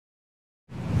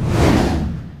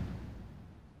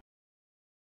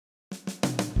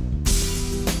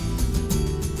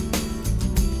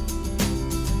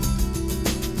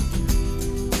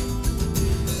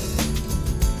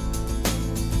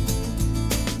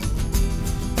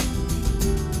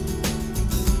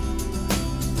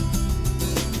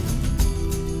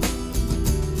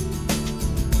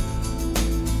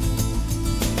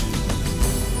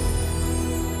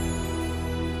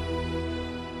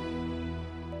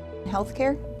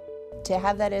healthcare, to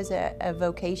have that as a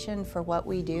vocation for what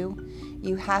we do,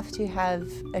 you have to have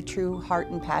a true heart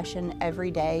and passion every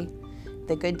day,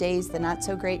 the good days, the not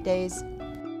so great days.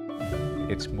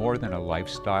 It's more than a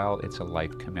lifestyle, it's a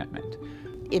life commitment.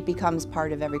 It becomes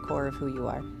part of every core of who you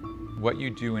are. What you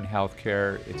do in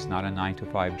healthcare, it's not a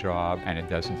 9-to-5 job, and it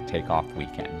doesn't take off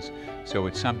weekends. So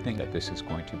it's something that this is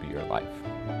going to be your life.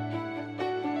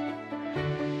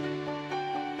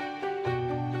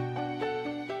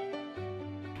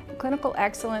 Clinical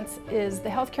excellence is the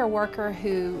healthcare worker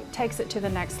who takes it to the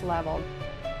next level,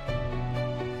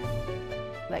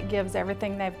 that gives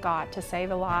everything they've got to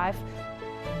save a life.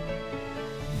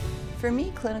 For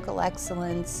me, clinical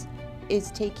excellence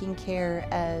is taking care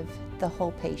of the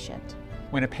whole patient.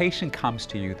 When a patient comes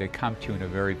to you, they come to you in a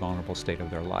very vulnerable state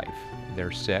of their life.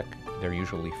 They're sick, they're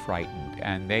usually frightened,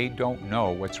 and they don't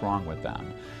know what's wrong with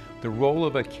them. The role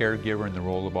of a caregiver and the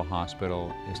role of a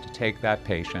hospital is to take that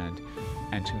patient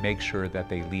and to make sure that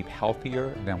they leave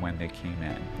healthier than when they came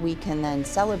in. We can then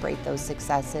celebrate those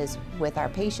successes with our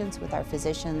patients, with our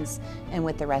physicians, and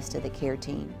with the rest of the care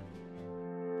team.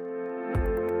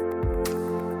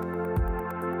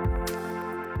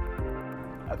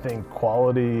 I think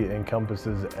quality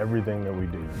encompasses everything that we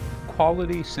do.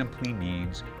 Quality simply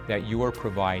means that you are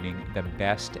providing the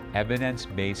best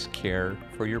evidence-based care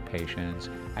for your patients,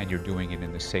 and you're doing it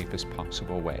in the safest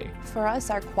possible way. For us,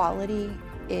 our quality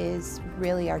is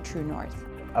really our true north.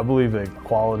 I believe that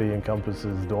quality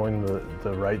encompasses doing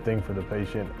the right thing for the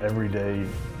patient every day.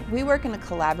 We work in a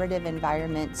collaborative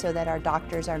environment so that our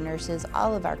doctors, our nurses,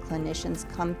 all of our clinicians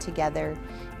come together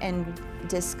and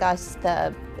discuss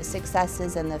the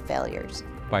successes and the failures.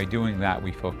 By doing that,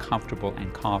 we feel comfortable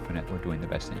and confident we're doing the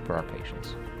best thing for our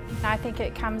patients. I think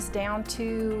it comes down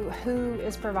to who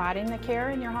is providing the care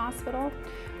in your hospital.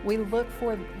 We look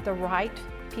for the right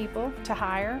people to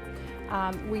hire.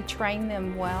 We train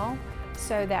them well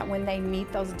so that when they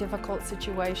meet those difficult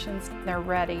situations, they're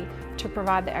ready to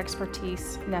provide the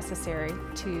expertise necessary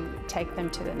to take them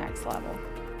to the next level.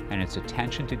 And it's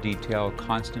attention to detail,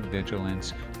 constant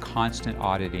vigilance, constant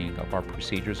auditing of our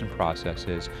procedures and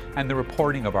processes, and the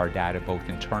reporting of our data both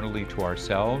internally to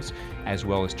ourselves as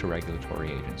well as to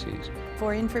regulatory agencies.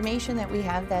 For information that we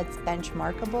have that's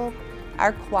benchmarkable,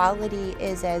 our quality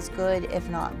is as good, if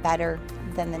not better,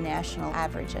 than the national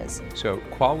averages. So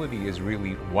quality is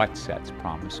really what sets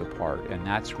Promise apart, and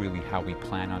that's really how we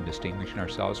plan on distinguishing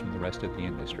ourselves from the rest of the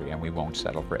industry, and we won't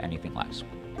settle for anything less.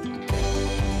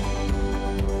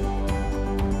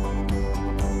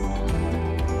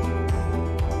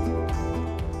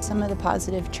 Some of the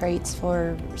positive traits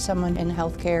for someone in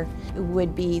healthcare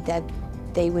would be that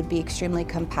they would be extremely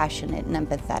compassionate and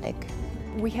empathetic.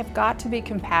 We have got to be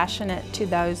compassionate to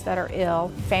those that are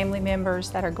ill, family members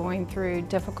that are going through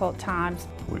difficult times.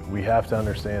 We have to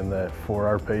understand that for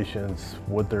our patients,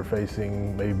 what they're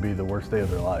facing may be the worst day of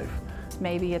their life.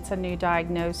 Maybe it's a new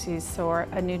diagnosis or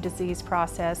a new disease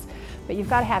process, but you've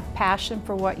got to have passion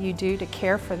for what you do to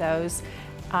care for those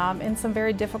in some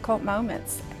very difficult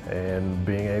moments. And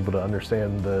being able to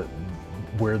understand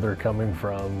where they're coming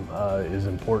from is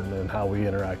important in how we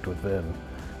interact with them.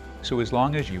 So as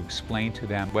long as you explain to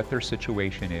them what their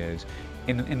situation is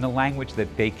in the language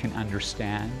that they can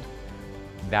understand,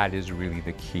 that is really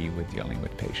the key with dealing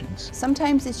with patients.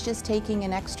 Sometimes it's just taking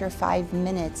an extra 5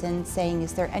 minutes and saying,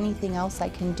 is there anything else I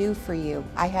can do for you?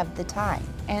 I have the time.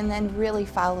 And then really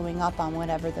following up on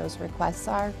whatever those requests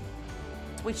are.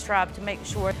 We strive to make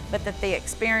sure that the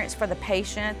experience for the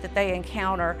patient, that they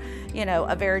encounter,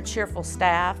 a very cheerful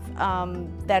staff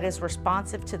that is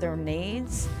responsive to their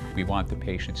needs. We want the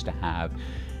patients to have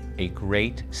a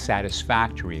great,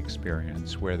 satisfactory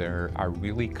experience where they are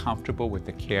really comfortable with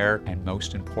the care, and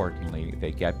most importantly,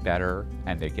 they get better,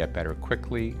 and they get better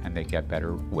quickly, and they get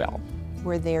better well.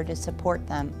 We're there to support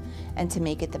them and to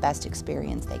make it the best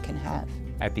experience they can have.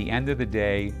 At the end of the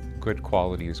day, good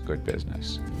quality is good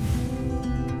business.